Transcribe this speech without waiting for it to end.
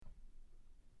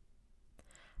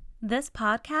This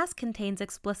podcast contains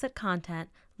explicit content.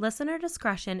 Listener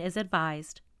discretion is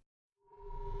advised.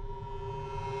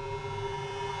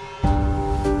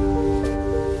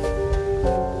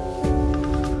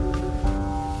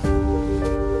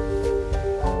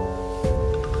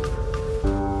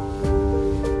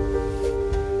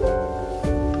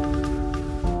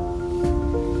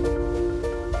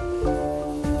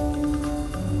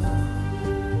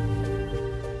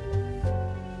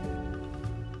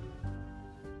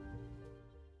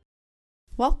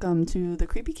 Welcome to the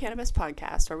Creepy Cannabis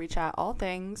Podcast, where we chat all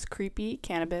things creepy,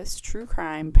 cannabis, true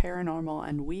crime, paranormal,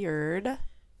 and weird.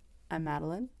 I'm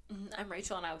Madeline. I'm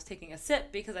Rachel, and I was taking a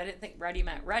sip because I didn't think ready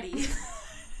meant ready.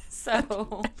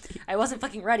 So I wasn't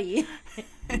fucking ready.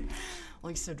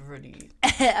 Like said ready.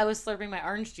 I was slurping my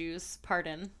orange juice.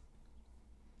 Pardon.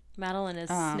 Madeline is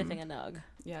sniffing a nug.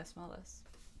 Yeah, smell this.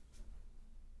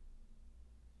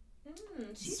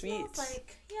 She Sweet. smells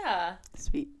like, yeah.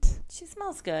 Sweet. She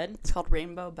smells good. It's called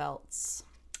Rainbow Belts.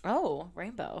 Oh,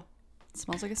 rainbow. It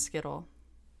smells like a Skittle.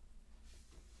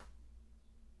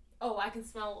 Oh, I can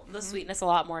smell the sweetness a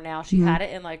lot more now. She had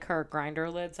it in like her grinder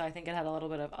lid, so I think it had a little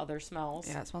bit of other smells.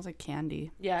 Yeah, it smells like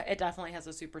candy. Yeah, it definitely has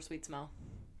a super sweet smell.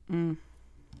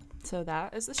 So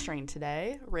that is the strain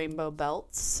today. Rainbow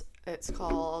Belts. It's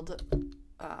called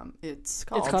It's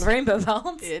called Rainbow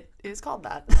Belts. It is called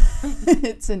that.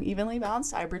 It's an evenly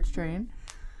balanced hybrid strain,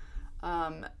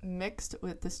 mixed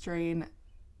with the strain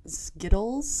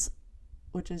Skittles,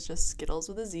 which is just Skittles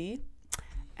with a Z,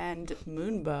 and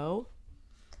Moonbow,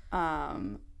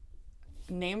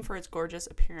 named for its gorgeous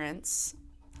appearance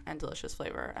and delicious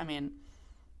flavor. I mean,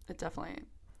 it definitely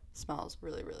smells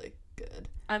really, really good.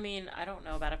 I mean, I don't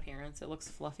know about appearance. It looks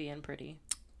fluffy and pretty.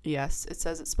 Yes, it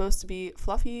says it's supposed to be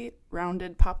fluffy,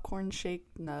 rounded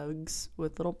popcorn-shaped nugs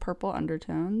with little purple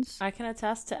undertones. I can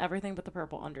attest to everything but the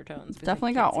purple undertones.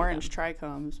 Definitely got orange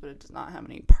trichomes, but it does not have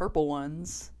any purple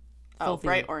ones. Oh,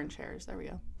 bright orange hairs. There we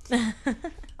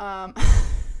go.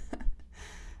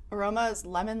 Aroma is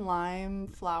lemon, lime,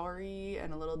 flowery,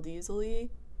 and a little diesel-y,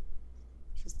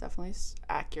 which is definitely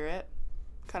accurate.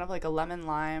 Kind of like a lemon,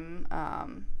 lime,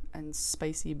 and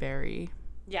spicy berry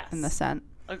in the scent.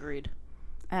 Agreed.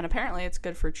 And apparently it's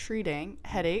good for treating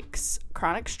headaches,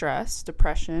 chronic stress,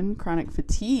 depression, chronic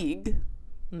fatigue,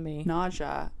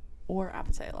 nausea, or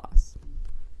appetite loss.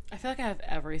 I feel like I have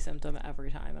every symptom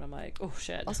every time, and I'm like, oh,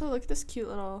 shit. Also, look at this cute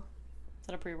little... Is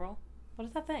that a pre-roll? What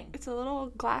is that thing? It's a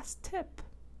little glass tip.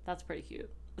 That's pretty cute.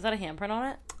 Is that a handprint on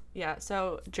it? Yeah,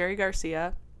 so Jerry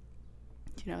Garcia.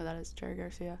 Do you know who that is, Jerry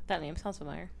Garcia? That name sounds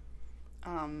familiar.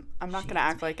 I'm not going to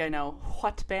act like I know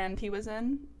what band he was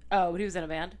in. Oh, but he was in a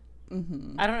band?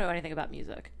 Mm-hmm. I don't know anything about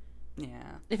music. Yeah.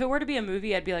 If it were to be a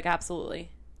movie, I'd be like,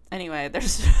 absolutely. Anyway,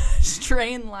 there's a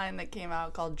strain line that came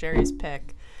out called Jerry's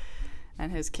Pick,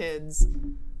 and his kids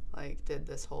did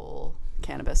this whole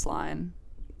cannabis line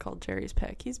called Jerry's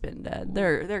Pick. He's been dead.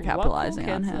 They're capitalizing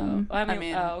on him. I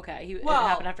mean, oh, okay. It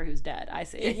happened after he was dead. I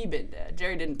see. Yeah, he been dead.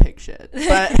 Jerry didn't pick shit,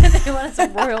 but they wanted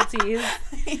some royalties.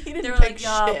 They were like,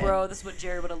 "Yeah, bro, this is what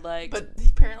Jerry would have liked." But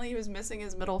apparently, he was missing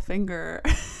his middle finger.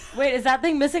 Wait, is that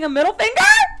thing missing a middle finger?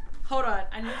 Hold on,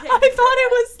 I need to take a I thought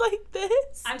it was like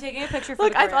this. I'm taking a picture for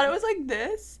Look, the I gram. thought it was like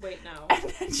this. Wait, no.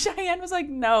 And then Cheyenne was like,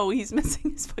 "No, he's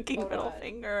missing his fucking middle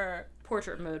finger."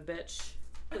 Portrait mode, bitch.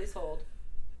 Please hold.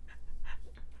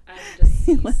 I'm deceased.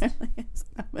 He literally has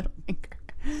no middle finger.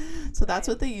 So that's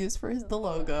what they use for the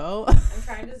logo. I'm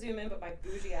trying to zoom in, but my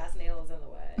bougie ass nail is in the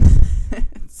way.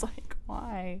 It's like,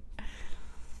 why?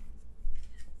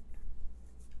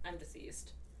 I'm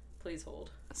deceased. Please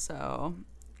hold. So,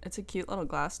 it's a cute little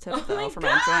glass tip, Oh though, my for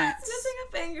God, my joints. it's missing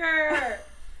a finger.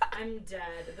 I'm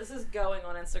dead. This is going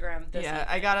on Instagram.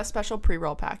 I got a special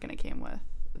pre-roll pack, and it came with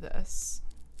this.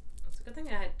 It's a good thing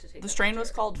I had to take The strain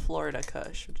was called Florida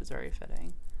Kush, which is very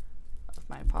fitting of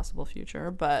my possible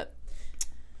future, but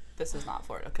this is not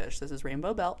Florida Kush. This is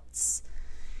Rainbow Belts.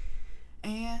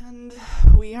 And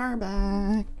we are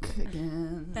back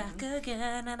again. Back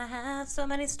again, and I have so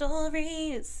many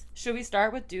stories. Should we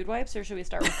start with Dude Wipes, or should we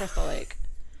start with Crystal Lake?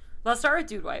 Let's start with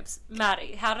Dude Wipes.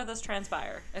 Maddie, how did this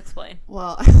transpire? Explain.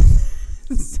 Well, I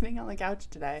was sitting on the couch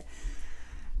today,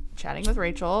 chatting with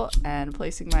Rachel and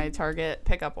placing my Target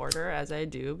pickup order, as I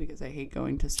do, because I hate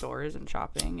going to stores and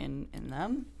shopping in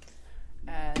them.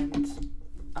 And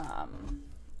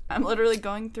I'm literally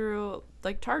going through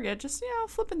Target, just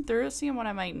flipping through, seeing what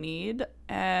I might need,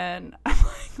 and I'm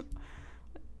like,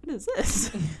 what is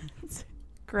this? It's a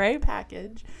gray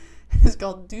package. It's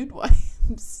called Dude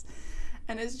Wipes,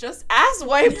 And it's just ass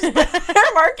wipes, but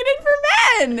they're marketed for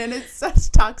men, and it's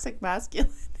such toxic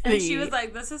masculinity. And she was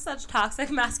like, this is such toxic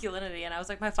masculinity. And I was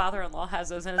like, my father-in-law has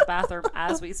those in his bathroom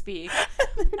as we speak.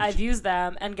 I've used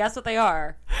them, and guess what they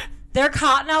are? They're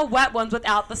Cottonelle wet ones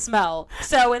without the smell.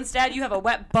 So instead, you have a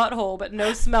wet butthole, but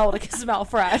no smell to smell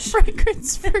fresh.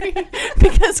 Fragrance free,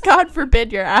 because God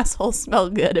forbid your asshole smell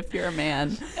good if you're a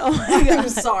man. Oh my God. I'm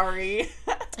sorry.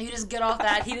 You just get off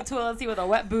that heated toilet seat with a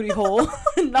wet booty hole.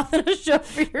 Nothing to show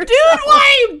for your Dude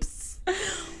wipes!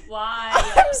 Why?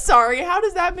 I'm sorry. How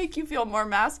does that make you feel more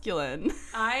masculine?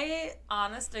 I,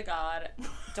 honest to God,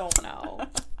 don't know.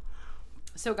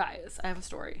 So, guys, I have a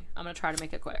story. I'm going to try to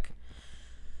make it quick.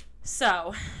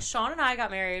 So, Sean and I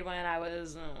got married when I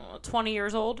was 20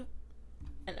 years old.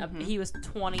 And he was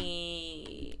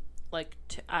 20,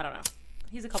 I don't know.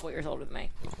 He's a couple years older than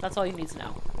me. That's all you need to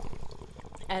know.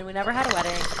 And we never had a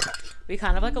wedding. We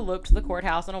kind of eloped to the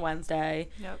courthouse on a Wednesday.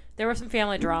 Yep. There was some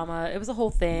family drama. It was a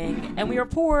whole thing. And we were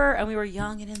poor and we were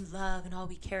young and in love and all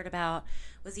we cared about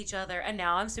was each other. And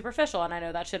now I'm superficial and I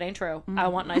know that shit ain't true. I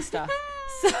want nice stuff.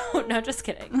 So, no, just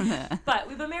kidding. But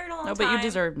we've been married a long time. No, but you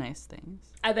deserve nice things.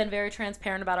 I've been very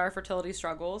transparent about our fertility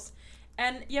struggles.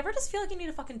 And you ever just feel like you need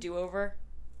a fucking do-over?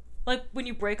 Like when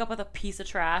you break up with a piece of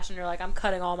trash and you're like, I'm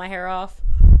cutting all my hair off.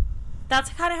 That's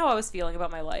kind of how I was feeling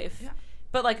about my life. Yeah.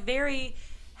 But very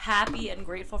happy and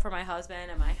grateful for my husband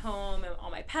and my home and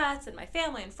all my pets and my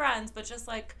family and friends, but just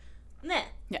meh.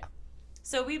 Yeah.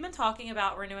 So we've been talking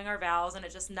about renewing our vows and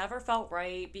it just never felt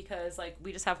right because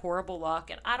we just have horrible luck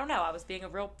and I don't know, I was being a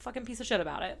real fucking piece of shit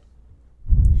about it.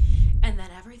 And then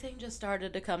everything just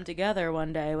started to come together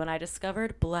one day when I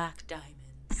discovered black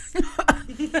diamonds.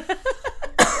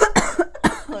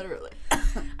 Literally.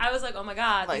 I was like, oh my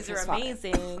God, Life these are is fine.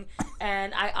 amazing.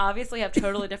 And I obviously have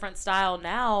totally different style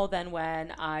now than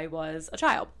when I was a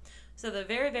child. So the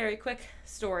very, very quick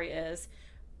story is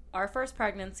our first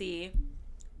pregnancy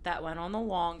that went on the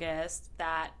longest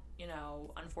that,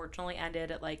 unfortunately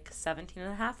ended at 17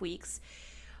 and a half weeks.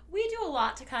 We do a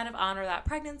lot to kind of honor that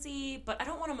pregnancy, but I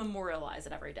don't want to memorialize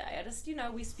it every day. I just,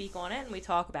 we speak on it and we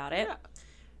talk about it. Yeah.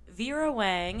 Vera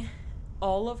Wang,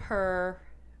 all of her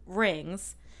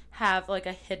rings have a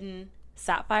hidden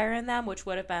sapphire in them, which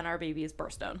would have been our baby's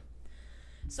birthstone.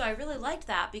 So I really liked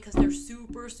that because they're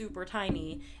super, super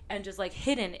tiny and just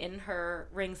hidden in her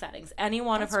ring settings. Any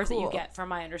one of hers cool. That you get, from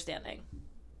my understanding.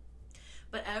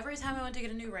 But every time I went to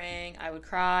get a new ring, I would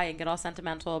cry and get all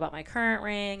sentimental about my current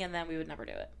ring, and then we would never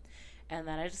do it. And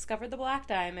then I discovered the black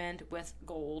diamond with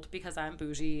gold because I'm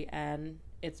bougie and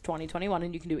it's 2021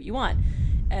 and you can do what you want.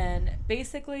 And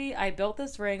basically, I built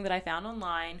this ring that I found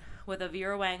online with a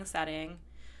Vera Wang setting.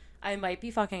 I might be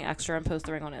fucking extra and post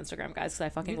the ring on Instagram, guys, because I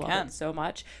fucking love it so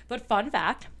much. But fun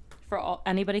fact, for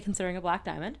anybody considering a black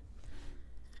diamond,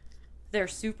 they're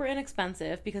super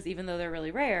inexpensive because even though they're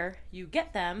really rare, you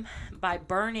get them by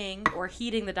burning or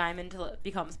heating the diamond till it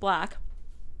becomes black.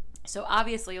 So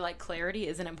obviously, clarity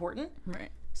isn't important. Right.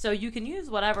 So you can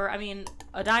use whatever. I mean,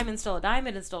 a diamond's still a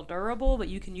diamond. It's still durable, but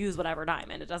you can use whatever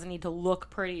diamond. It doesn't need to look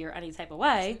pretty or any type of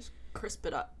way. Just crisp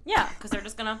it up. Yeah, because they're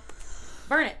just going to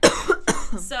burn it.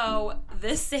 So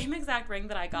this same exact ring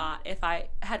that I got, if I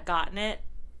had gotten it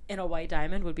in a white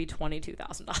diamond, would be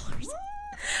 $22,000.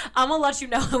 I'm going to let you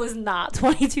know it was not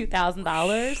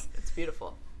 $22,000. It's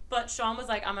beautiful. But Sean was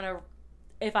like,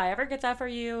 if I ever get that for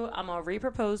you, I'm going to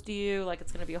re-propose to you.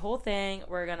 It's going to be a whole thing.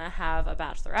 We're going to have a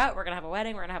bachelorette. We're going to have a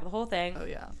wedding. We're going to have the whole thing. Oh,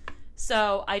 yeah.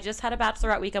 So I just had a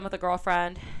bachelorette weekend with a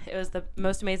girlfriend. It was the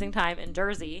most amazing time in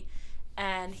Jersey.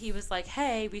 And he was like,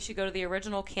 hey, we should go to the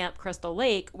original Camp Crystal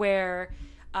Lake where,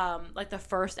 the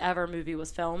first ever movie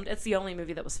was filmed. It's the only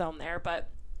movie that was filmed there. But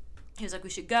he was like,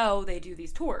 we should go. They do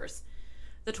these tours.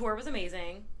 The tour was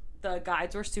amazing. The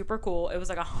guides were super cool. It was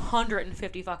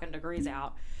 150 fucking degrees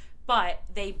out. But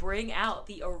they bring out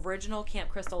the original Camp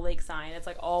Crystal Lake sign. It's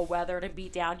all weathered and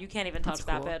beat down. You can't even touch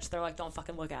that bitch. They're like, don't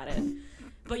fucking look at it.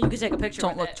 But you can take a picture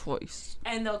with it. Don't look twice.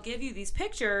 And they'll give you these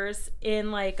pictures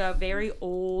in a very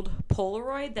old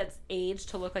Polaroid that's aged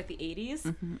to look like the 80s.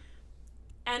 Mm-hmm.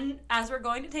 And as we're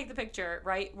going to take the picture,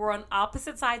 right, we're on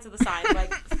opposite sides of the sign,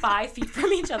 5 feet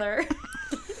from each other.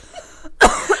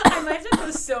 I might have to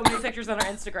post so many pictures on our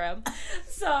Instagram.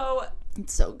 So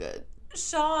it's so good.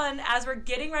 Sean, as we're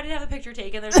getting ready to have the picture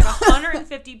taken, there's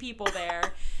 150 people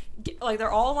there.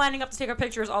 They're all lining up to take our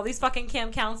pictures, all these fucking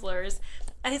camp counselors.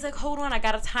 And he's like, hold on, I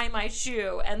gotta tie my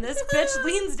shoe. And this bitch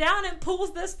leans down and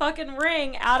pulls this fucking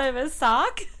ring out of his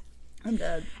sock. I'm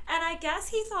dead. And I guess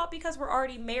he thought because we're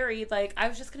already married, I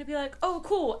was just gonna be like, oh,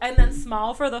 cool, and then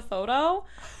smile for the photo.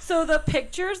 So the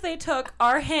pictures they took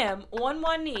are him on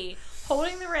one knee,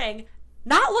 holding the ring,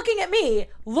 not looking at me,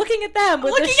 looking at them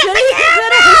with Looking the at shitty the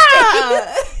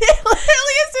camera! face. It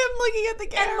literally is him looking at the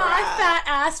camera. And my fat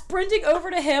ass sprinting over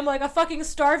to him like a fucking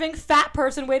starving fat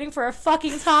person waiting for a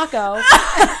fucking taco.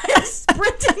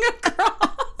 Sprinting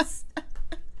across.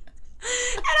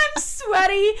 And I'm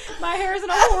sweaty. My hair's in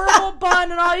a horrible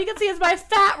bun, and all you can see is my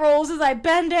fat rolls as I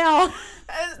bend down.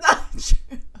 That is not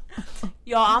true.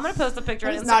 Y'all, I'm gonna post a picture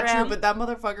on It's Instagram. not true, but that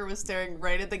motherfucker was staring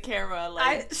right at the camera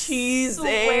like cheesing.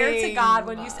 Swear to God,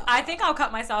 when I think I'll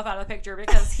cut myself out of the picture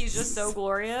because he's just so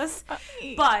glorious.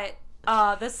 But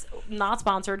this not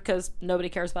sponsored because nobody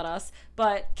cares about us.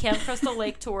 But Camp Crystal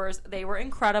Lake tours, they were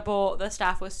incredible. The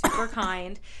staff was super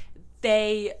kind.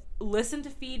 They listened to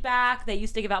feedback. They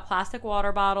used to give out plastic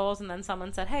water bottles, and then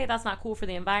someone said, "Hey, that's not cool for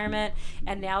the environment."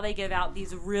 And now they give out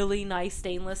these really nice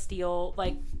stainless steel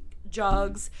like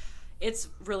jugs. It's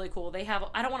really cool. They have,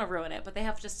 I don't want to ruin it, but they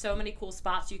have just so many cool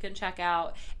spots you can check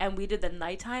out. And we did the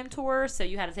nighttime tour, so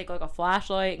you had to take like a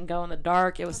flashlight and go in the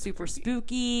dark. It was super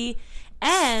spooky.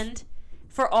 And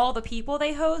for all the people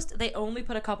they host, they only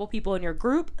put a couple people in your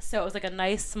group. So it was like a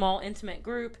nice, small, intimate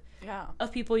group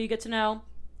of people you get to know.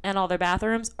 And all their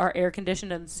bathrooms are air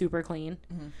conditioned and super clean.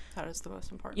 Mm-hmm. That is the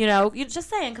most important. You know, you're just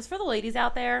saying, because for the ladies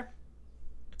out there,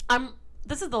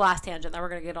 this is the last tangent that we're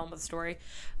going to get on with the story.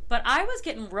 But I was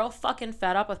getting real fucking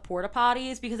fed up with porta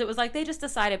potties because it was like they just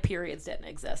decided periods didn't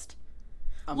exist.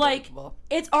 Like,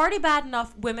 it's already bad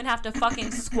enough women have to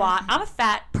fucking squat. I'm a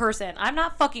fat person. I'm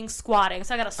not fucking squatting.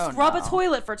 So I got to scrub a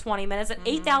toilet for 20 minutes that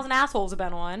 8,000 assholes have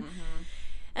been on.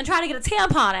 And try to get a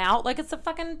tampon out. Like, it's a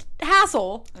fucking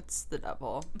hassle. It's the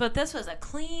devil. But this was a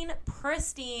clean,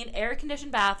 pristine,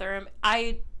 air-conditioned bathroom.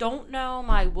 I don't know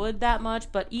my wood that much,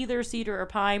 but either cedar or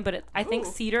pine. But I think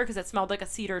cedar because it smelled like a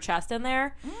cedar chest in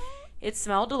there. It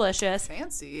smelled delicious.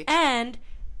 Fancy. And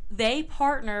they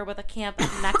partner with a camp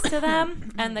next to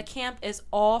them. And the camp is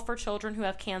all for children who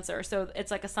have cancer. So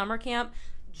it's like a summer camp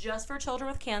just for children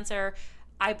with cancer.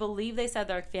 I believe they said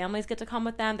their families get to come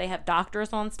with them. They have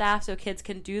doctors on staff so kids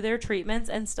can do their treatments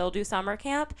and still do summer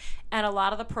camp. And a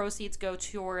lot of the proceeds go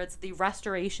towards the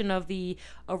restoration of the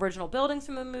original buildings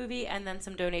from the movie and then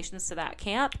some donations to that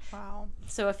camp. Wow.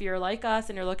 So if you're like us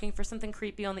and you're looking for something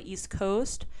creepy on the East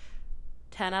Coast,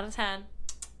 10 out of 10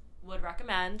 would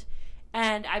recommend.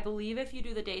 And I believe if you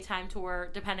do the daytime tour,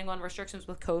 depending on restrictions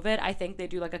with COVID, I think they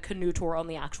do like a canoe tour on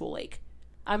the actual lake.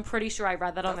 I'm pretty sure I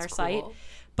read that on their site.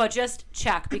 But just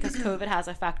check because COVID has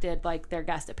affected like their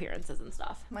guest appearances and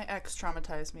stuff. My ex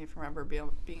traumatized me from ever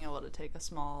being able to take a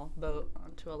small boat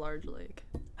onto a large lake.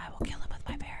 I will kill him with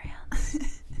my bare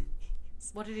hands.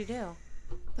 What did he do?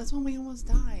 That's when we almost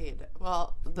died.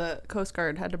 Well, the Coast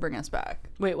Guard had to bring us back.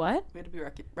 Wait, what? We had to be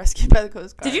rescued by the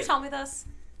Coast Guard. Did you tell me this?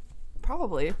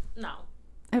 Probably. No.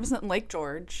 It was in Lake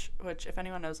George, which if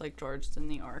anyone knows Lake George, it's in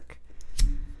New York.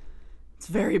 It's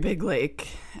a very big lake,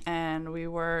 and we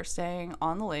were staying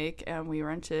on the lake, and we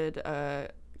rented a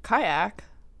kayak,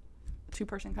 a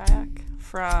 2-person kayak,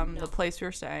 from the place we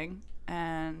were staying,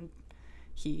 and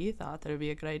he thought that it would be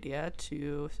a good idea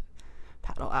to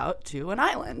paddle out to an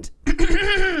island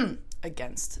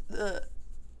against the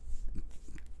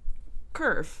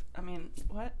curve. I mean,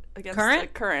 what? Against current? The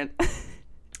current.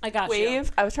 I got wave.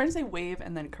 you. I was trying to say wave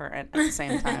and then current at the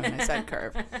same time, and I said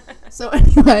curve. So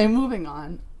anyway, moving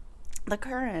on. The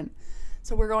current.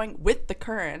 So we're going with the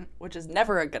current, which is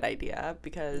never a good idea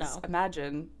because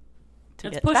imagine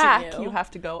to get back, you have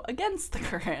to go against the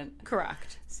current.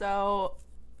 Correct. So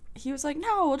he was like,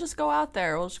 no, we'll just go out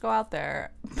there. All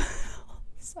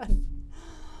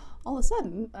of a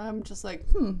sudden, I'm just like,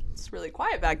 it's really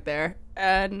quiet back there.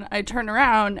 And I turn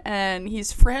around and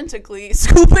he's frantically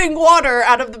scooping water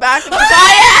out of the back of the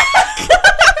kayak.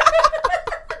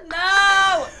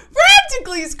 No!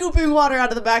 Frantically scooping water out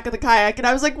of the back of the kayak. And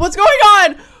I was like, what's going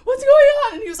on? What's going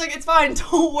on? And he was like, it's fine.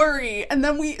 Don't worry. And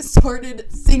then we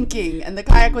started sinking. And the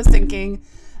kayak was sinking.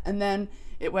 And then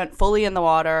it went fully in the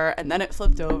water. And then it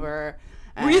flipped over.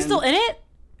 Were you still in it?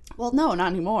 Well, no,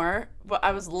 not anymore. But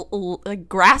I was like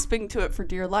grasping to it for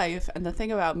dear life. And the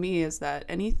thing about me is that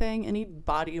any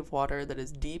body of water that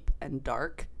is deep and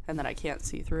dark and that I can't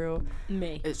see through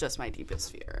is just my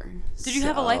deepest fear. Did you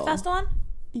have a life vest on?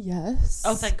 Yes.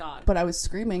 Oh, thank God. But I was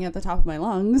screaming at the top of my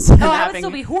lungs. Oh, I would still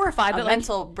be horrified. But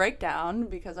mental breakdown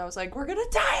because I was like, we're going to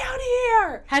die out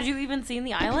here. Had you even seen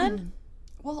the island?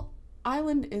 Well,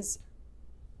 island is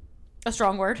a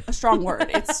strong word. A strong word.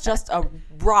 It's just a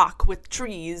rock with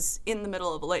trees in the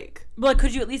middle of a lake. But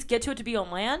could you at least get to it to be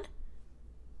on land?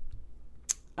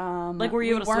 Like, were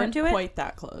you able to swim to it? We weren't quite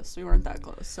that close. We weren't that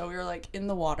close. So we were, like, in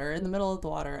the water, in the middle of the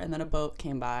water, and then a boat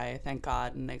came by, thank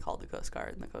God, and they called the Coast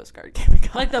Guard, and the Coast Guard came and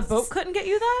got Like, us. the boat couldn't get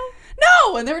you, though?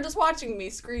 No! And they were just watching me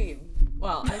scream.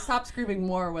 Well, I stopped screaming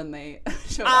more when they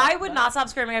showed I up, would but- not stop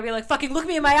screaming. I'd be like, fucking look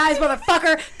me in my eyes,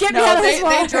 motherfucker. Get me No, out of this they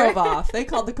water. drove off. They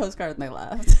called the Coast Guard and they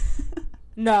left.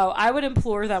 No, I would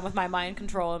implore them with my mind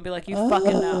control and be like, you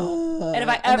fucking know. And if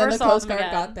I ever then the saw Coast them Guard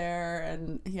again, got there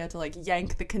and he had to like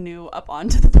yank the canoe up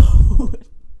onto the boat.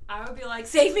 I would be like,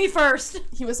 save me first.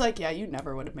 He was like, yeah, you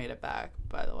never would have made it back,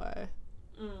 by the way.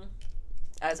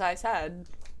 As I said.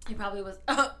 He probably was.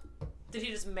 Did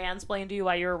he just mansplain to you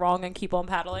why you were wrong and keep on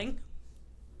paddling?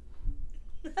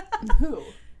 Who?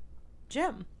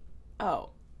 Jim. Oh.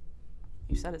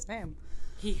 You said his name.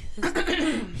 He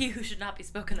who should not be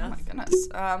spoken Oh of. my goodness.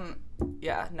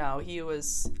 Yeah, no, he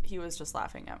was just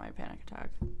laughing at my panic attack.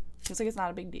 He was like, it's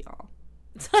not a big deal.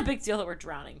 It's not a big deal that we're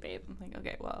drowning, babe. I'm like,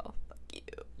 okay, well, fuck you.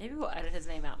 Maybe we'll edit his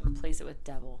name out and replace it with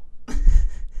Devil.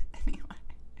 Anyway.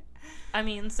 I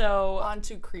mean, so On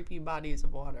to creepy bodies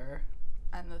of water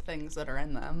and the things that are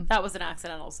in them. that was an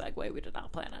accidental segue. We did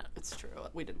not plan it. It's true.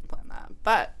 We didn't plan that.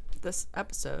 But this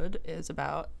episode is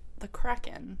about the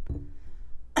Kraken,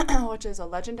 which is a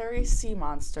legendary sea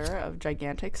monster of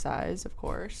gigantic size, of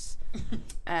course.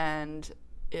 And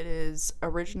it is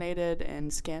originated in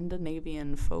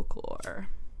Scandinavian folklore,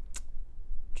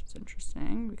 which is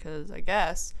interesting because I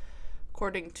guess,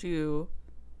 according to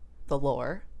the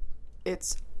lore,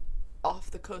 it's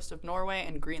off the coast of Norway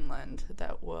and Greenland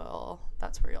that's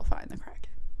where you'll find the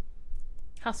Kraken.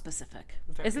 How specific.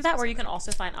 Very Isn't that where you can specific.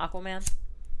 also find Aquaman?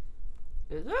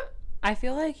 Is it? I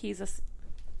feel like he's a...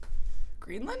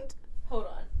 Greenland? Hold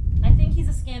on. I think he's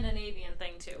a Scandinavian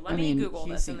thing, too. Let me Google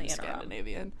he this in the seems interim.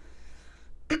 Scandinavian.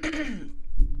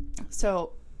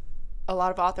 So, a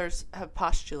lot of authors have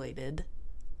postulated,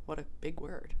 what a big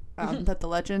word, that the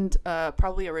legend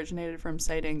probably originated from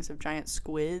sightings of giant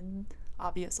squid,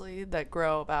 obviously, that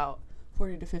grow about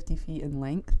 40 to 50 feet in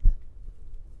length.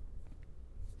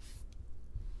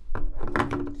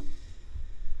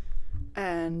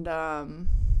 And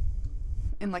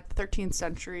in like the 13th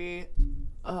century,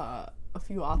 a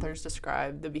few authors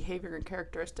describe the behavior and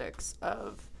characteristics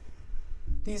of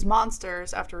these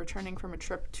monsters after returning from a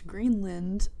trip to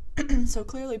Greenland. So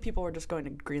clearly people were just going to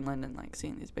Greenland and like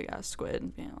seeing these big ass squid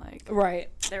and being like, Right.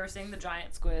 They were seeing the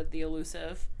giant squid, the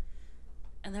elusive.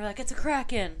 And they're like, it's a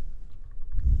Kraken.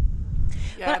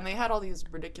 yeah, But- and they had all these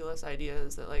ridiculous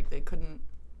ideas that like they couldn't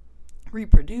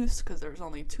reproduce because there was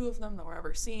only 2 of them that were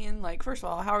ever seen. Like, first of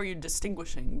all, how are you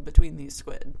distinguishing between these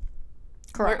squid?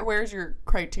 Correct. Where's your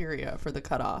criteria for the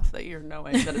cutoff that you're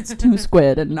knowing that it's 2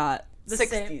 squid and not The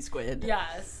 60 same- squid?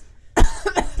 Yes.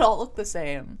 It all look the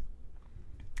same.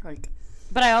 Like,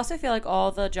 But I also feel like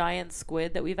all the giant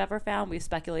squid that we've ever found, we've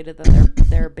speculated that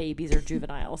their babies are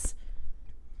juveniles.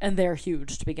 And they're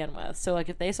huge to begin with. So, like,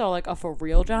 if they saw, like, a for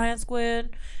real giant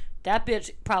squid, that bitch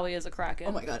probably is a Kraken.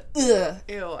 oh my god, ugh,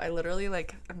 ew! I literally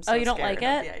like. I'm so Oh, you don't scared like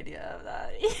of it? the idea of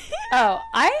that. Oh,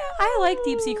 I like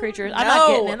deep sea creatures. I'm not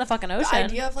getting in the fucking The ocean.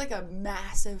 idea of like a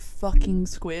massive fucking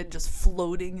squid just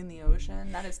floating in the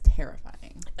ocean—that is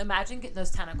terrifying. Imagine getting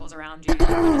those tentacles around you. You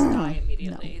would just die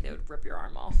immediately. They would rip your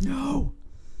arm off. No.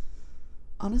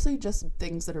 Honestly, just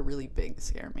things that are really big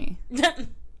scare me,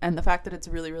 and the fact that it's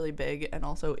really, really big and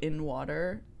also in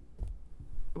water,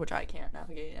 which I can't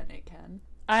navigate and it can.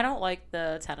 I don't like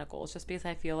the tentacles just because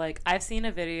I feel like I've seen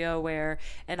a video where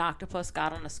an octopus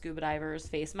got on a scuba diver's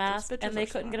face mask bitches and they are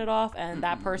couldn't smart. get it off, and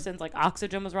that person's like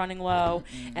oxygen was running low,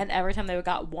 and every time they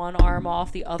got one arm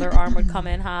off, the other arm would come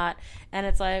in hot, and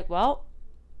it's like, well,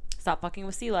 stop fucking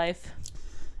with sea life.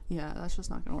 Yeah, that's just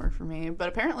not going to work for me. But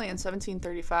apparently in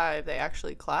 1735, they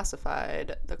actually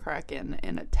classified the Kraken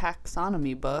in a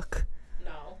taxonomy book,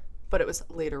 No. but it was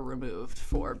later removed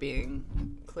for being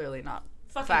clearly not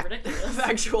Fucking ridiculous.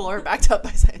 factual or backed up by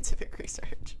scientific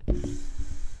research.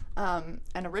 And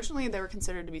originally they were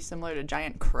considered to be similar to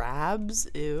giant crabs,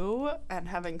 and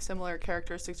having similar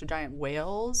characteristics to giant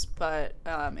whales, but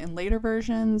in later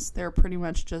versions, they're pretty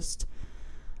much just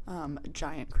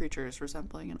giant creatures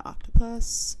resembling an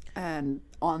octopus, and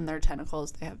on their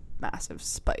tentacles they have massive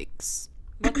spikes.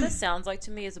 What this sounds like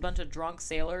to me is a bunch of drunk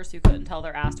sailors who couldn't tell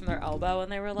their ass from their elbow,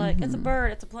 and they were like, it's a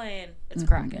bird, it's a plane, it's a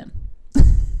Kraken.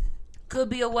 Could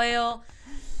be a whale,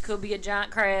 could be a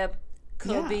giant crab,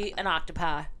 could Yeah. be an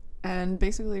octopi. And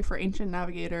basically, for ancient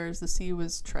navigators, the sea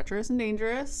was treacherous and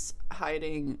dangerous,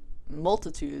 hiding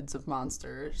multitudes of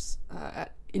monsters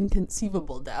at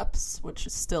inconceivable depths, which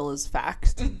still is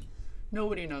fact.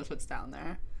 Nobody knows what's down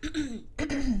there.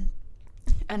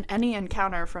 And any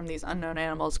encounter from these unknown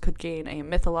animals could gain a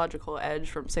mythological edge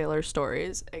from sailor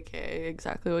stories, aka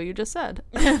exactly what you just said.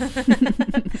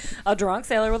 A drunk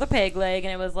sailor with a peg leg,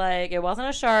 and it was like, it wasn't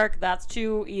a shark, that's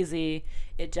too easy.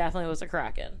 It definitely was a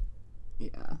Kraken.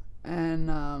 Yeah.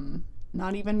 And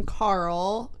not even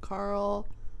Carl,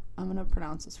 I'm going to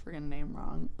pronounce this friggin' name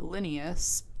wrong,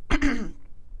 Linnaeus,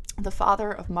 the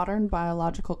father of modern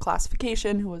biological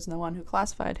classification, who was the one who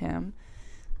classified him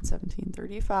in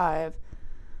 1735,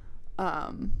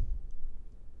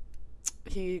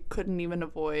 he couldn't even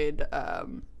avoid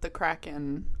the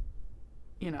Kraken,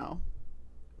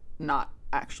 not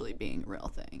actually being a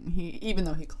real thing. Even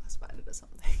though he classified it as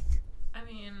something. I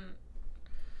mean,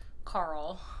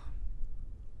 Carl.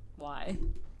 Why?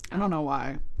 I don't know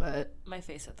why, but My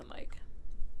face at the mic.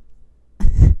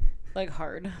 Like,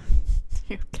 hard.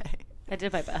 okay. I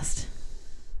did my best.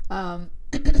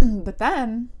 But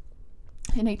then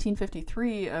in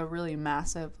 1853, a really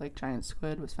massive, giant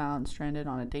squid was found stranded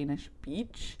on a Danish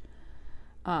beach.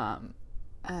 And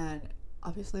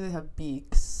obviously they have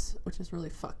beaks, which is really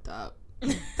fucked up.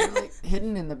 They're,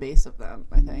 hidden in the base of them,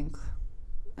 I think.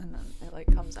 And then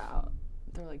it, comes out.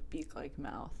 They're, beak-like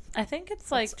mouth. I think it's,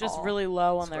 That's just all really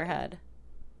low on squid. their head.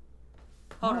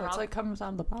 Hold on. It's, comes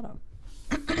out the bottom.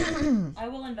 I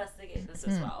will investigate this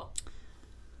as well.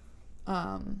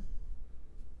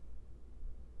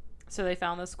 So they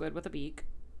found the squid with a beak.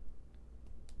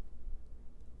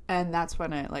 And that's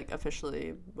when it,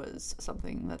 officially was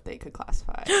something that they could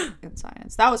classify in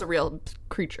science. That was a real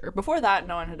creature. Before that,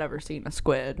 no one had ever seen a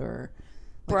squid or,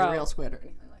 a real squid or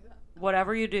anything like that.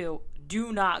 Whatever you do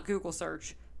not Google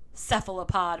search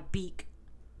cephalopod beak.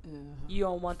 You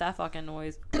don't want that fucking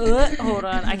noise. Hold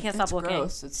on. I can't stop looking.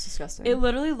 Gross. It's disgusting. It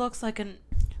literally looks like an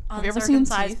Have you ever seen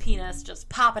uncircumcised teeth? penis just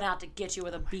popping out to get you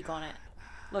with a beak on it.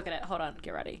 Look at it. Hold on.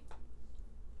 Get ready.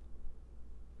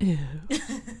 Ew.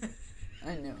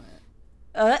 I knew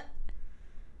it.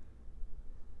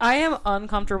 I am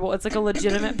uncomfortable. It's like a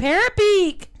legitimate parrot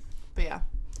beak. But yeah.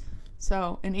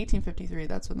 So in 1853,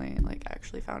 that's when they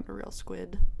actually found a real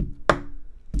squid.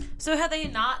 So had they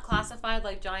not classified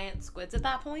giant squids at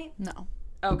that point? No.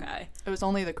 Okay. It was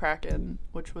only the Kraken,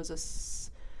 which was a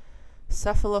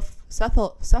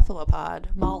cephalopod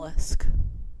mollusk.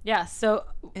 Yeah, so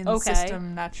In okay.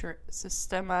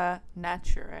 Systema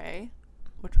Naturae,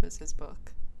 which was his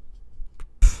book.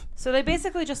 So they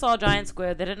basically just saw a giant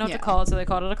squid. They didn't know what Yeah. to call it, so they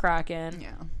called it a kraken.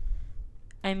 Yeah.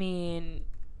 I mean,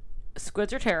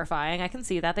 squids are terrifying. I can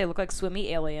see that. They look like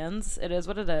swimmy aliens. It is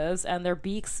what it is. And their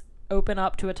beaks open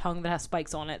up to a tongue that has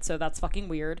spikes on it, so that's fucking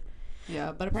weird.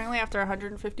 Yeah, but apparently after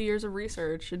 150 years of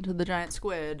research into the giant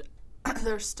squid,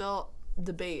 there's still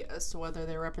debate as to whether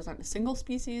they represent a single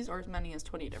species or as many as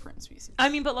 20 different species. I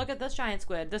mean, but look at this giant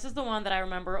squid. This is the one that I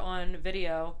remember on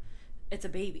video. It's a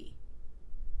baby.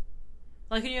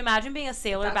 Can you imagine being a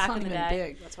sailor That's back not in the even day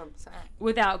big. That's what I'm saying.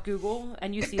 without Google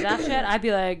and you see that shit? I'd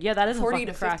be like, yeah, that is a 40 fucking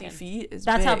to 50 kraken. feet is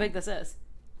That's big. how big this is.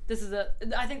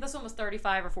 I think this one was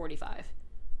 35 or 45.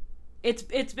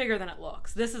 It's bigger than it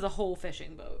looks. This is a whole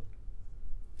fishing boat.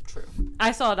 True.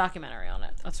 I saw a documentary on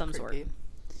it of some sort. Creepy.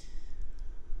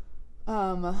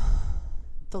 The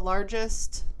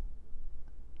largest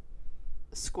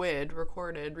squid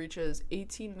recorded reaches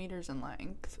 18 meters in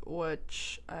length,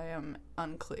 which I am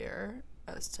unclear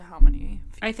as to how many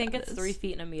feet I think that it's is. 3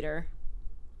 feet in a meter.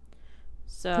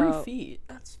 So 3 feet?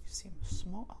 That seems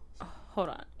small. hold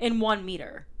on. In 1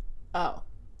 meter. Oh,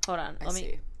 Hold on. I Let me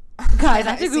see. guys,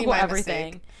 I have to I see Google my everything.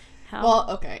 mistake. How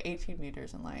Well, okay, 18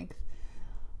 meters in length.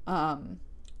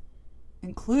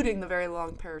 Including the very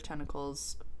long pair of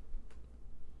tentacles.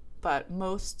 But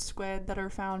most squid that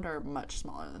are found are much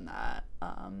smaller than that.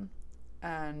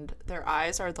 And their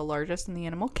eyes are the largest in the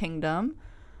animal kingdom,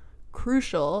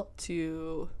 crucial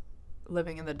to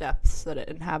living in the depths that it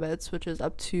inhabits, which is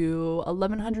up to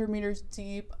 1,100 meters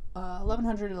deep,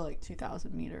 1,100 to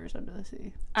 2,000 meters under the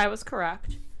sea. I was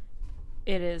correct.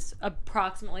 It is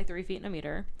approximately 3 feet in a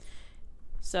meter.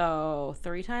 So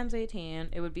 3 times 18,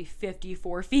 it would be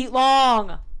 54 feet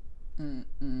long.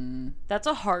 That's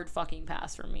a hard fucking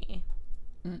pass for me.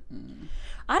 I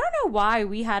don't know why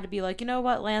we had to be like, you know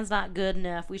what, land's not good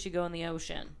enough. We should go in the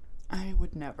ocean. I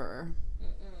would never.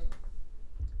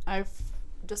 I've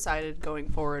decided going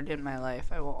forward in my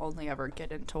life, I will only ever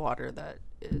get into water that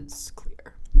is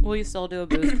clear. Will you still do a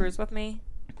booze cruise with me?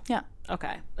 Yeah.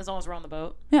 Okay. As long as we're on the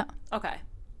boat? Yeah. Okay.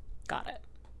 Got it.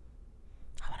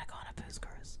 I want to go on a booze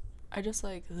cruise. I just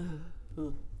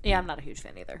ugh. Yeah, I'm not a huge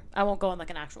fan either. I won't go on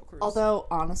an actual cruise. Although,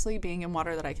 honestly, being in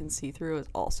water that I can see through is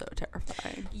also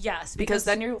terrifying. yes, Because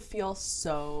then you feel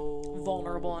so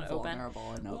vulnerable and open.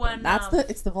 When,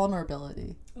 it's the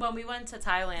vulnerability. when we went to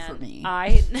Thailand, For me.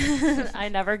 I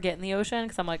never get in the ocean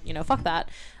because I'm like, fuck that.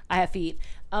 I have feet.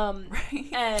 Right.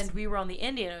 And we were on the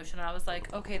Indian Ocean, and I was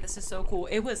like, okay, this is so cool.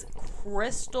 It was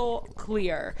crystal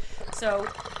clear. So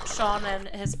Sean and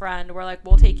his friend were like,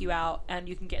 we'll take you out, and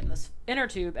you can get in this inner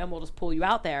tube, and we'll just pull you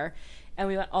out there. And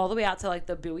we went all the way out to, like,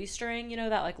 the buoy string, you know,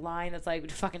 that, like, line that's like,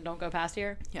 fucking don't go past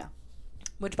here. Yeah.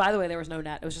 Which, by the way, there was no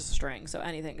net. It was just a string, so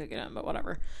anything could get in, but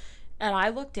whatever. And I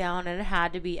looked down, and it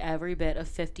had to be every bit of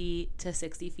 50 to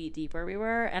 60 feet deeper we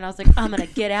were. And I was like, I'm going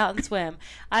to get out and swim.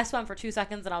 I swam for 2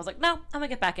 seconds, and I was like, no, I'm going to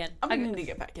get back in. I'm going to need to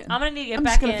get back in. I'm going to need to get I'm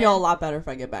back just in. gonna feel a lot better if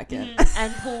I get back in.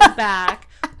 And pull back.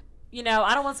 You know,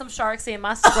 I don't want some shark seeing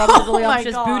my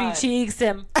scrumptious God. booty cheeks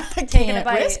and I taking a can't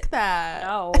bite. risk that.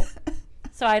 No.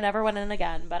 So I never went in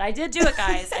again. But I did do it,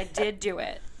 guys. I did do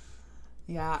it.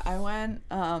 Yeah, I went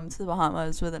to the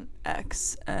Bahamas with an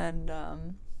ex, and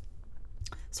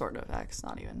sort of ex,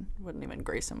 wouldn't even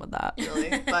grace him with that,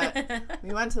 really. But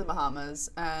we went to the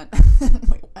Bahamas, and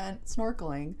we went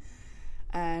snorkeling,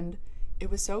 and it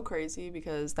was so crazy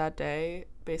because that day,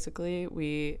 basically,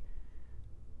 we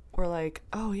were like,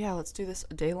 oh yeah, let's do this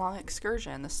day-long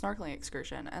excursion, this snorkeling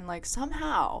excursion, and like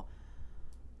somehow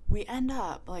we end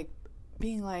up like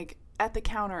being like at the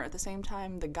counter at the same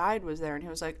time the guide was there, and he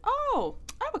was like, oh,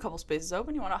 I have a couple spaces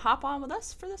open, you want to hop on with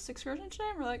us for this excursion today?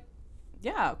 And we're like,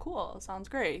 yeah, cool, sounds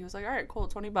great. He was like, all right, cool,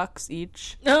 $20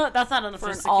 each. No, that's not enough For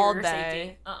for an secure all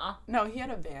day. safety. No, he had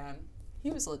a van.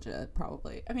 He was legit,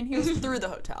 probably. I mean, he was through the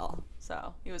hotel,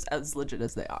 so he was as legit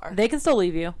as they are. They can still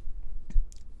leave you.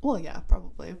 Well, yeah,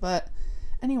 probably. But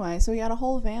anyway, so he had a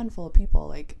whole van full of people,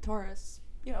 like tourists,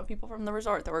 you know, people from the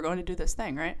resort that were going to do this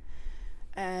thing, right?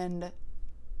 And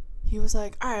he was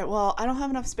like, all right, well, I don't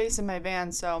have enough space in my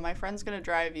van, so my friend's going to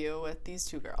drive you with these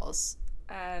two girls.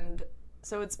 And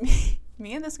so it's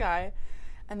me and this guy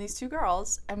and these two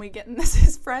girls, and we get in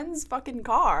his friend's fucking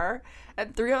car,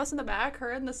 and three of us in the back,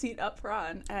 her in the seat up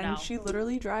front, and No. she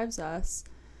literally drives us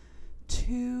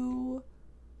to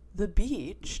the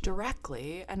beach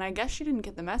directly. And I guess she didn't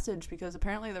get the message because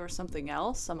apparently there was something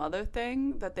else, some other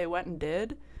thing that they went and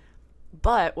did.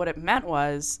 But what it meant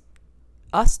was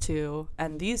us two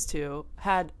and these two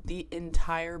had the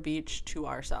entire beach to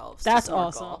ourselves. That's to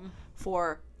snorkel awesome.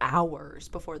 For hours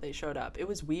before they showed up. It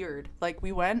was weird. Like,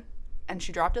 we went and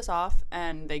she dropped us off,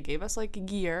 and they gave us like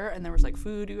gear, and there was like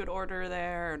food you could order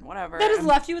there and whatever. They just And-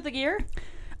 left you with the gear?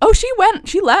 Oh, she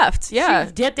left. Yeah.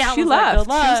 She dipped out. She and was like, left. "Good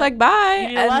luck. She was like, bye. You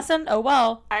need a And lesson? Oh,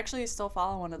 well. I actually still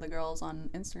follow one of the girls on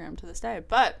Instagram to this day.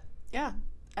 But yeah.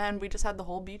 And we just had the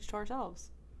whole beach to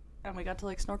ourselves. And we got to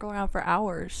like snorkel around for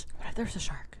hours. What if there's a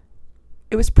shark?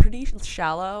 It was pretty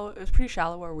shallow. It was pretty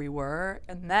shallow where we were.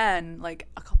 And then like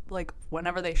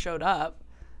whenever they showed up,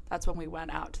 that's when we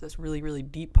went out to this really, really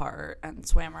deep part and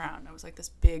swam around. It was like this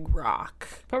big rock.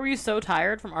 But were you so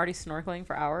tired from already snorkeling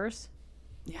for hours?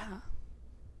 Yeah.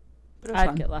 But it was I'd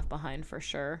fun. get left behind for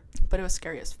sure. But it was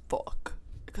scary as fuck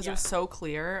because Yeah. it was so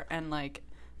clear, and like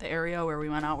the area where we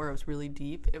went out where it was really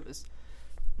deep, it was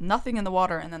nothing in the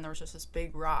water, and then there was just this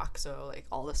big rock, so like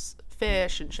all this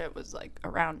fish and shit was like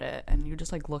around it, and you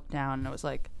just like look down and it was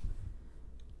like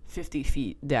 50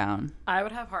 feet down. I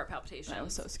would have heart palpitations. I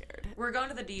was so scared. We're going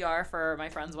to the DR for my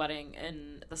friend's wedding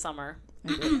in the summer.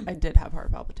 I did have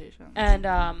heart palpitations. And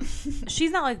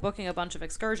she's not like booking a bunch of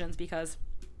excursions because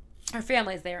her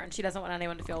family's there and she doesn't want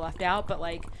anyone to feel left out. But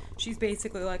like, she's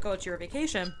basically like, oh, it's your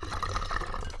vacation.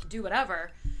 Do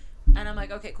whatever. And I'm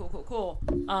like, okay, cool.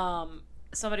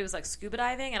 Somebody was like scuba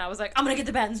diving, and I was like, I'm going to get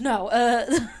the bends. No.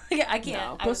 I can't.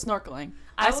 No, I go was- snorkeling.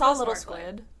 I I will saw go little snorkeling.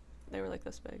 squid. They were like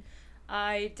this big.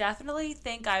 I definitely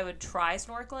think I would try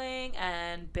snorkeling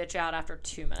and bitch out after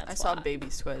 2 minutes. I saw flat. baby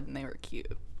squid, and they were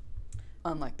cute.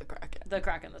 Unlike the kraken. The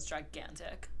Kraken was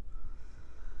gigantic.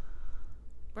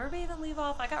 Where did we even leave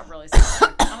off? I got really sick.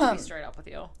 I'm gonna be straight up with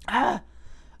you. Okay.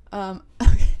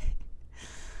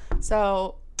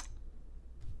 So,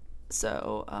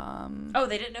 Oh,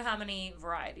 they didn't know how many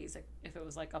varieties, if it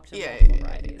was like up to Yeah, multiple yeah,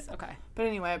 varieties. Okay. but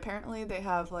anyway, apparently they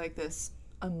have like this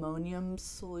ammonium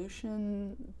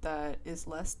solution that is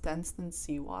less dense than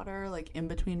seawater, like in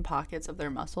between pockets of their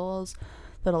muscles,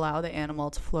 that allow the animal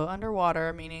to float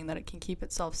underwater, meaning that it can keep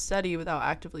itself steady without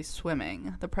actively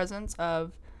swimming. The presence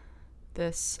of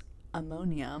this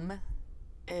ammonium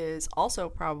is also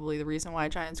probably the reason why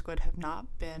giant squid have not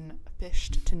been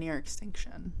fished to near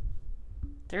extinction.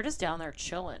 They're just down there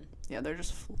chilling. Yeah, they're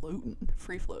just floating,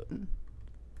 free floating.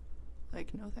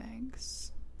 Like, no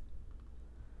thanks.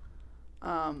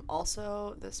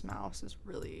 Also, this mouse is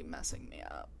really messing me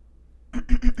up.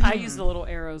 I use the little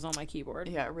arrows on my keyboard.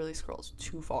 Yeah, it really scrolls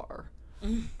too far.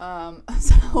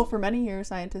 So, for many years,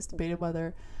 scientists debated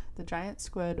whether the giant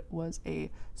squid was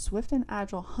a swift and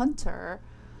agile hunter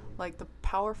like the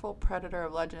powerful predator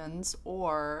of legends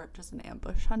or just an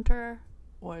ambush hunter,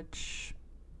 which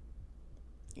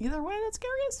either way, that's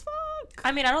scary as fuck.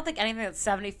 I mean, I don't think anything that's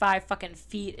 75 fucking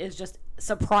feet is just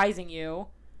surprising you.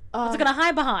 What's it gonna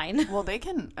hide behind? Well, they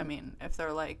can, I mean, if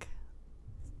they're like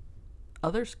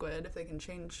other squid, if they can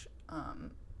change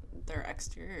their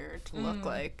exterior to look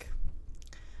like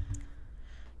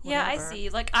Yeah, I whatever, see.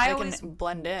 Like, they I always... can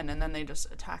blend in and then they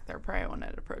just attack their prey when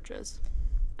it approaches.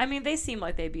 I mean, they seem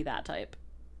like they'd be that type.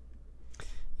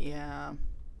 Yeah.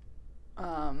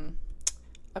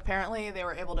 Apparently they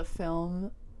were able to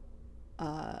film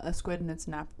a squid in its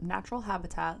natural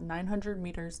habitat 900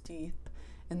 meters deep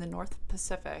in the North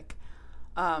Pacific,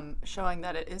 showing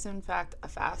that it is in fact a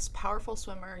fast, powerful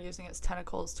swimmer using its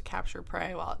tentacles to capture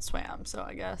prey while it swam. So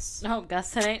I guess No,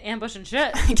 guess it ain't ambushing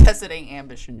shit. I guess it ain't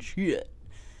ambushing shit.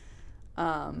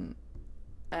 And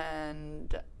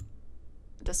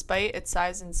despite its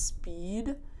size and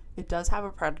speed, it does have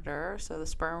a predator, so the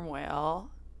sperm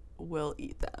whale will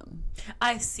eat them.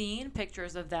 I've seen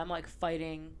pictures of them, like,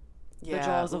 fighting the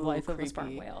jaws of life of a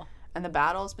sperm whale. And the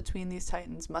battles between these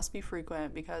titans must be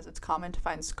frequent because it's common to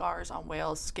find scars on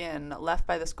whales' skin left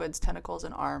by the squid's tentacles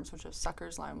and arms, which have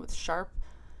suckers lined with sharp,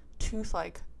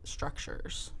 tooth-like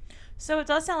structures. So it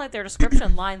does sound like their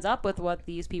description lines up with what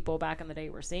these people back in the day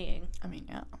were seeing. I mean,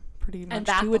 yeah, pretty much. And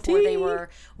back to a before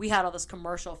T. we had all this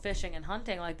commercial fishing and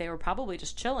hunting, like, they were probably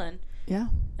just chilling. Yeah.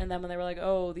 And then when they were like,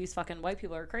 oh, these fucking white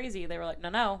people are crazy, they were like,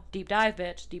 no, deep dive,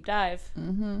 bitch, deep dive.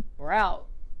 Mm-hmm. We're out.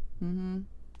 Mm-hmm.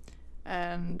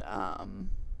 And,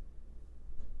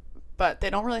 but they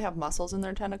don't really have muscles in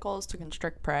their tentacles to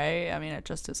constrict prey. I mean, it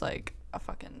just is like a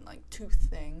fucking, like, tooth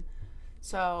thing.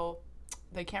 So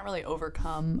they can't really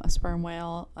overcome a sperm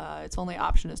whale. Its only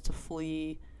option is to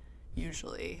flee,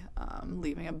 usually,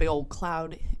 leaving a big old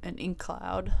cloud, an ink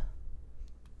cloud,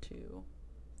 to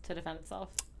defend itself.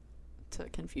 To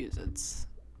confuse its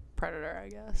predator, I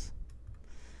guess.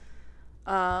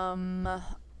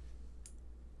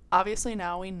 Obviously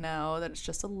now we know that it's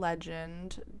just a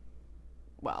legend.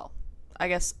 Well, I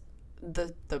guess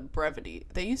the brevity.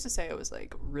 They used to say it was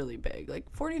like really big. Like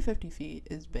 40, 50 feet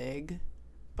is big.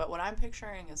 But what I'm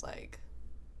picturing is like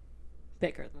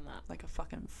Bigger than that. like a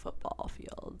fucking football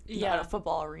field. Yeah. Not a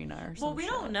football arena or something. Well, we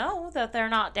don't know that they're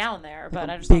not down there, Like but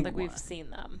a I just don't big think we've one. seen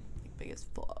them. Big as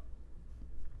fuck.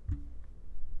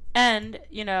 And,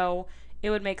 you know, it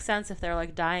would make sense if they're,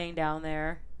 like, dying down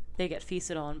there. They get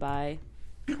feasted on by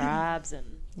crabs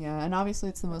and... Yeah, and obviously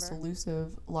it's the most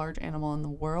elusive large animal in the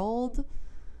world,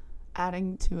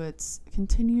 adding to its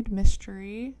continued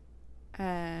mystery.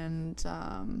 And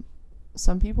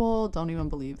some people don't even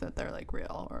believe that they're like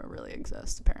real or really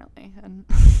exist, apparently. And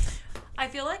I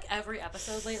feel like every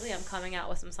episode lately I'm coming out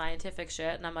with some scientific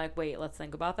shit and I'm like, wait, let's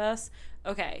think about this.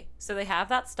 Okay, so they have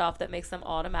that stuff that makes them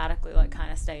automatically like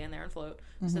kind of stay in there and float.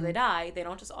 So they die, they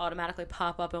don't just automatically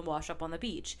pop up and wash up on the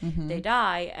beach. They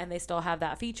die and they still have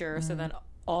that feature, so then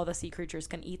all the sea creatures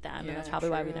can eat them, and that's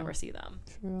probably why we never see them.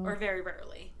 True. Or very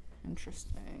rarely.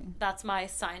 Interesting. That's my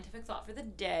scientific thought for the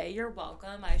day. You're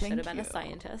welcome. I should have been a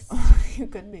scientist. You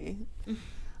could be.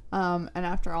 And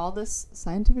after all this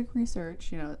scientific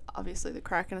research, you know, obviously the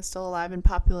Kraken is still alive in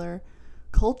popular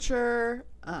culture.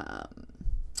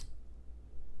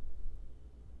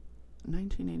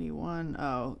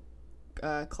 1981.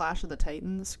 Clash of the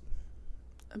Titans,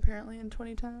 apparently in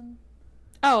 2010.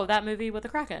 Oh, that movie with the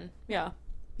Kraken. Yeah.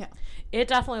 Yeah. It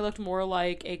definitely looked more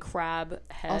like a crab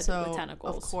head Also, with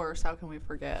tentacles. of course, how can we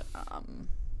forget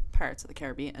Pirates of the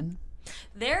Caribbean?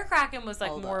 Their Kraken was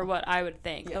like Although, more what I would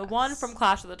think. The one yes. from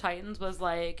Clash of the Titans was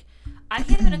like, I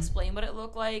can't even explain what it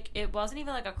looked like. It wasn't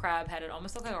even like a crab head. It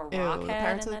almost looked like a rock Ew, head. the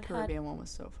Pirates of and the then Caribbean one was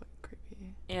so fucking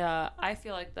creepy. Yeah, I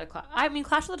feel like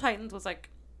Clash of the Titans was like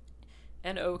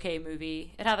an okay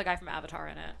movie. It had the guy from Avatar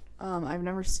in it. I've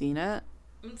never seen it.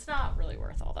 It's not really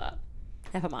worth all that,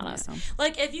 if I'm honest. Yeah.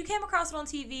 Like, if you came across it on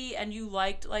TV and you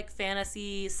liked, like,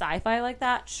 fantasy sci-fi like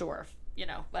that, sure, you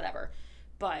know, whatever.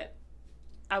 But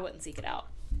I wouldn't seek it out.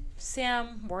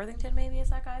 Sam Worthington, maybe, is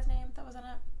that guy's name that was in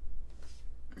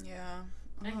it? Yeah,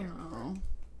 I I can't don't remember. know.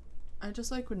 I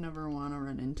just like would never want to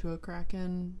run into a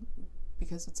Kraken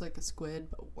because it's like a squid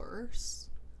but worse.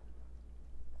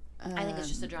 I think it's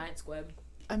just a And, giant squid.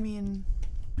 I mean,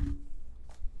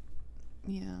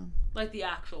 yeah. Like the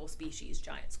actual species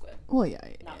giant squid. Well, yeah.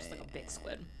 Not just like a big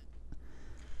squid.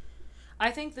 I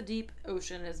think the deep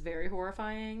ocean is very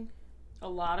horrifying. A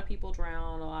lot of people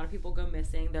drown. A lot of people go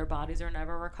missing. Their bodies are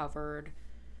never recovered.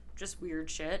 Just weird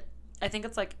shit. I think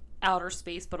it's like outer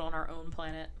space, but on our own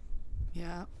planet.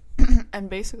 Yeah. And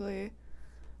basically,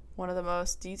 one of the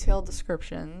most detailed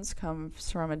descriptions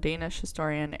comes from a Danish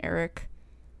historian, Erik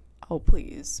Oh,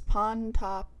 please.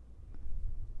 Pontoppidan.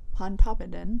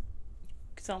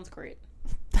 Sounds great.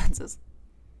 That's his.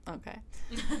 Okay.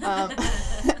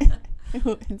 In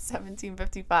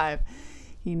 1755,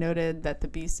 he noted that the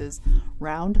beast is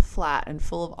round, flat, and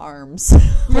full of arms.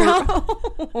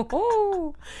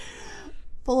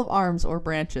 Full of arms or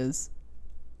branches.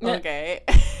 Okay.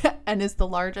 And is the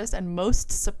largest and most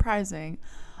surprising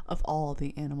of all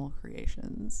the animal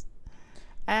creations.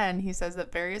 And he says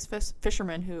that various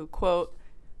fishermen who, quote,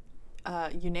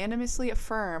 unanimously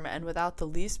affirm and without the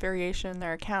least variation in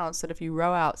their accounts that if you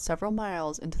row out several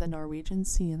miles into the Norwegian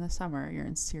Sea in the summer, you're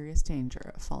in serious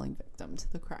danger of falling victim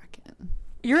to the kraken.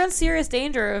 You're in serious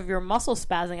danger of your muscles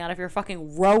spazzing out if you're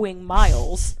fucking rowing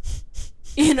miles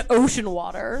in ocean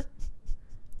water.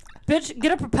 Bitch,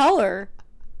 get a propeller.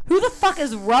 Who the fuck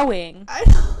is rowing? I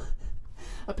know.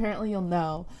 Apparently you'll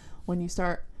know when you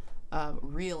start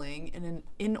reeling in an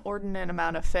inordinate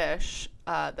amount of fish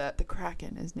that the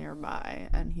kraken is nearby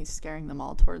and he's scaring them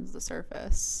all towards the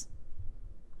surface.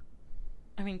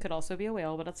 I mean, could also be a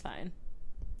whale, but it's fine.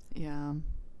 Yeah.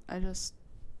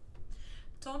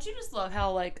 Don't you just love how,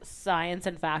 like, science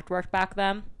and fact worked back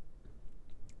then?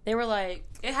 They were like,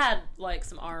 it had, like,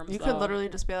 some arms. You could literally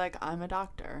just be like, I'm a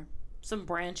doctor. Some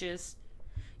branches.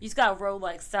 You just gotta row,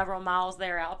 like, several miles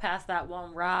there out past that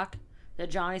one rock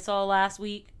that Johnny saw last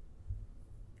week.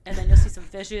 And then you'll see some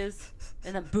fishes.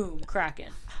 And then, boom,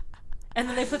 kraken. And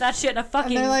then they put that shit in a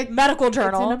fucking like, medical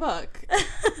journal. It's in a book.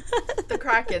 The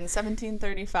Kraken,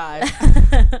 1735.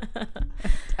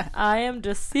 I am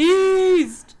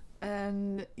deceased.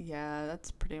 And yeah,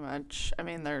 that's pretty much, I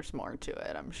mean, there's more to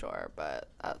it, I'm sure, but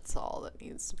that's all that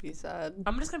needs to be said.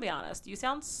 I'm just gonna be honest. You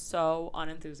sound so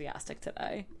unenthusiastic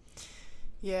today.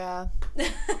 Yeah.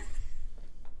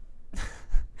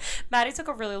 Maddie took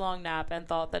a really long nap and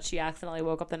thought that she accidentally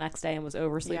woke up the next day and was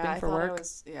oversleeping for work.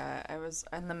 I was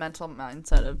in the mental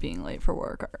mindset of being late for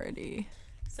work already.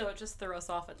 So it just threw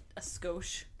us off a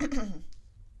skosh.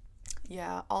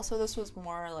 Yeah. Also, this was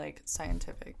more like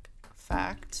scientific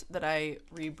fact that I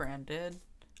rebranded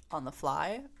on the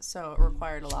fly, so it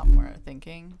required a lot more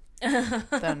thinking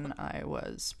than I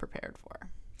was prepared for.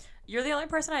 You're the only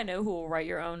person I know who will write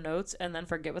your own notes and then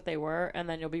forget what they were, and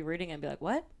then you'll be reading it and be like,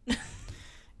 what?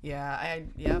 Yeah, I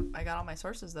got all my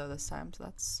sources though this time, so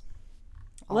that's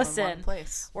all in one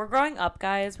place. We're growing up,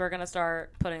 guys. We're gonna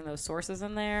start putting those sources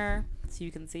in there so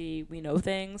you can see we know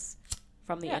things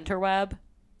from the interweb.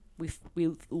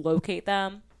 We locate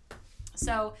them.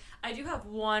 So I do have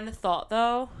one thought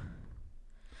though.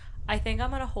 I think I'm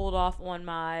going to hold off on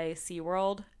my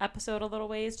SeaWorld episode a little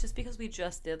ways just because we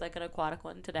just did like an aquatic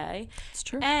one today. It's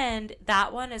true. And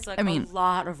that one is like a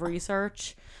lot of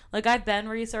research. Like I've been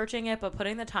researching it, but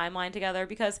putting the timeline together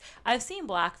because I've seen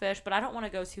Blackfish, but I don't want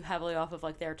to go too heavily off of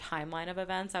like their timeline of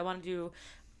events. I want to do,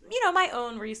 my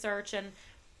own research. And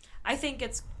I think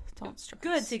it's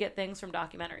good to get things from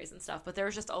documentaries and stuff, but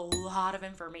there's just a lot of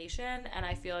information and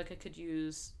I feel like it could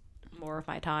use more of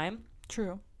my time.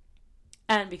 True.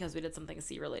 And because we did something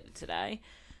sea related today.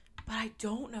 But I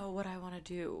don't know what I want to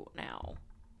do now.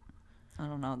 I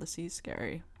don't know. The sea's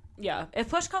scary. Yeah. If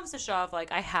push comes to shove,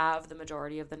 like I have the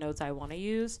majority of the notes I want to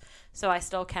use. So I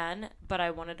still can. But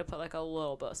I wanted to put like a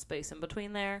little bit of space in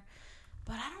between there.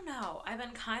 But I don't know. I've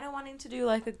been kind of wanting to do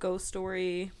like a ghost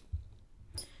story.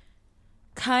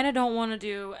 Kind of don't want to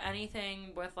do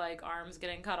anything with like arms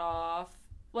getting cut off.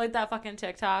 Like that fucking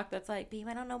TikTok that's like, babe,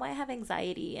 I don't know why I have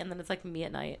anxiety. And then it's like me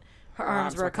at night. Her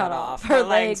arms were cut off. Her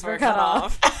legs were cut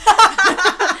off.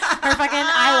 Her fucking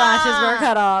eyelashes were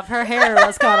cut off. Her hair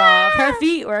was cut off. Her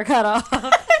feet were cut off. I'm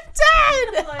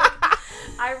dead! Like,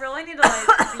 I really need to like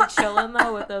be chilling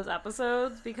though with those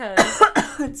episodes because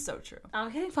it's so true. I'm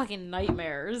getting fucking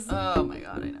nightmares. Oh my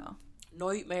god, I know.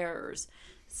 Nightmares.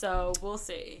 So we'll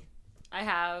see.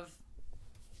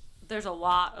 There's a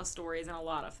lot of stories and a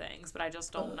lot of things, but I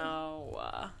just don't know.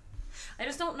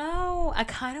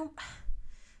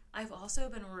 I've also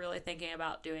been really thinking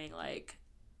about doing like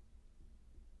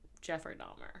Jeffrey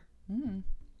Dahmer.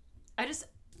 I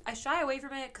shy away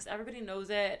from it because everybody knows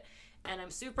it, and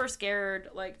I'm super scared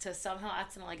like to somehow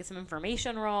accidentally get some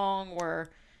information wrong or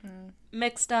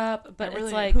mixed up. But really,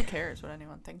 it's like, who cares what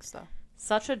anyone thinks though?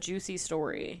 Such a juicy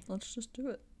story. Let's just do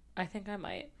it. I think I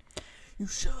might. You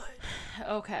should.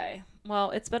 Okay.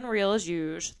 Well, it's been real as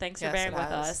usual. Thanks for bearing with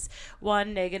us.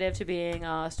 One negative to being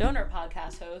a stoner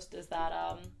podcast host is that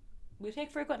we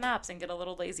take frequent naps and get a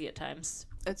little lazy at times.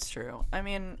 It's true. I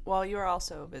mean, well, you were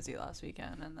also busy last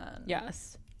weekend, and then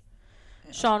yes,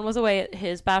 Sean was away at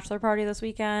his bachelor party this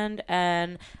weekend,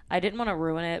 and I didn't want to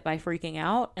ruin it by freaking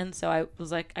out, and so I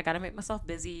was like, I gotta make myself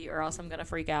busy, or else I'm gonna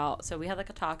freak out. So we had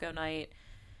like a taco night.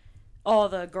 all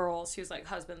the girls whose like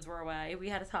husbands were away, we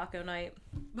had a taco night,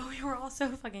 but we were all so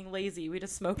fucking lazy. We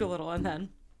just smoked a little and then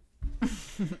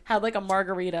had like a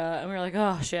margarita, and we were like,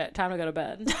 oh shit, time to go to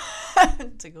bed.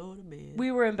 To go to bed.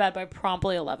 We were in bed by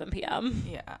promptly 11 p.m.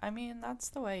 Yeah, I mean, that's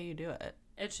the way you do it.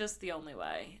 It's just the only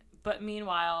way. But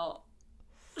meanwhile,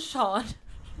 Sean,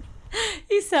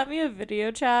 he sent me a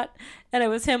video chat, and it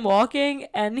was him walking,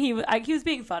 and he was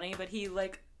being funny, but he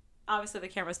like, obviously the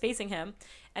camera's facing him,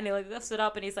 and he like lifts it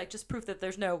up, and he's like, just proof that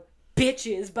there's no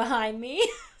bitches behind me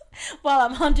while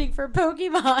I'm hunting for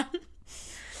Pokemon.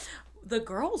 The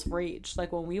girls raged.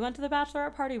 Like, when we went to the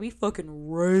bachelorette party, we fucking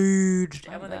raged.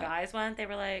 And when the guys went, they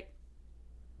were like,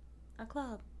 a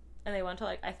club. And they went to,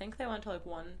 like, I think they went to, like,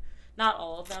 one, not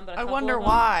all of them, but a couple I wonder of them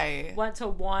why. went to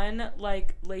one,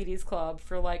 like, ladies club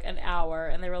for, like, an hour.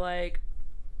 And they were like,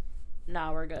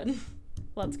 nah, we're good.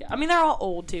 Let's go. I mean, they're all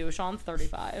old, too. Sean's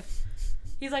 35.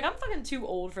 He's like, I'm fucking too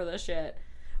old for this shit.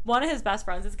 One of his best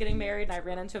friends is getting married, and I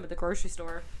ran into him at the grocery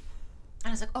store. And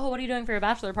I was like, oh, what are you doing for your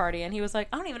bachelor party? And he was like,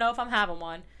 I don't even know if I'm having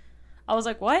one. I was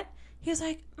like, what? He was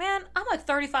like, man, I'm like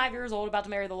 35 years old, about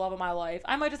to marry the love of my life.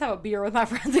 I might just have a beer with my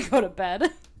friends and go to bed.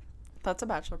 That's a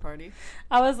bachelor party.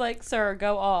 I was like, sir,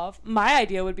 go off. My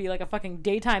idea would be like a fucking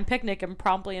daytime picnic and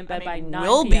promptly in bed by 9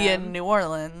 We'll p.m. be in New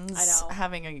Orleans I know.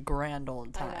 having a grand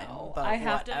old time. I know. But I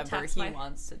have to whatever text he my-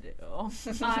 wants to do.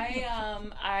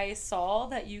 I saw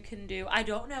that you can do, I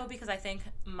don't know, because I think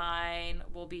mine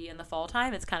will be in the fall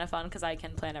time. It's kind of fun because I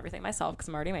can plan everything myself because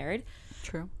I'm already married.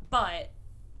 True. But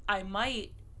I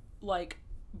might like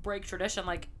break tradition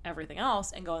like everything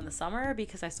else and go in the summer,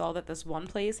 because I saw that this one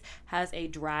place has a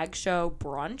drag show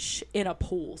brunch in a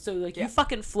pool. So like you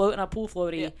fucking float in a pool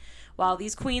floaty while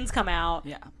these queens come out.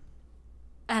 Yeah.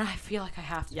 And I feel like I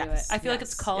have to do it. I feel like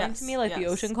it's calling to me like the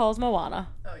yes. ocean calls Moana.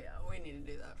 Oh yeah, we need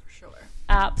to do that for sure.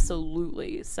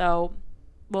 Absolutely. So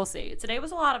we'll see. Today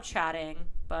was a lot of chatting,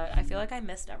 but I feel like I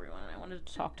missed everyone and I wanted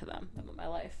to talk to them about my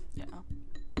life. Yeah.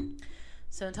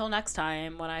 So until next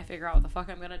time, when I figure out what the fuck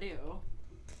I'm gonna do.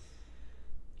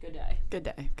 Good day. Good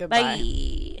day. Goodbye.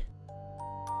 Bye.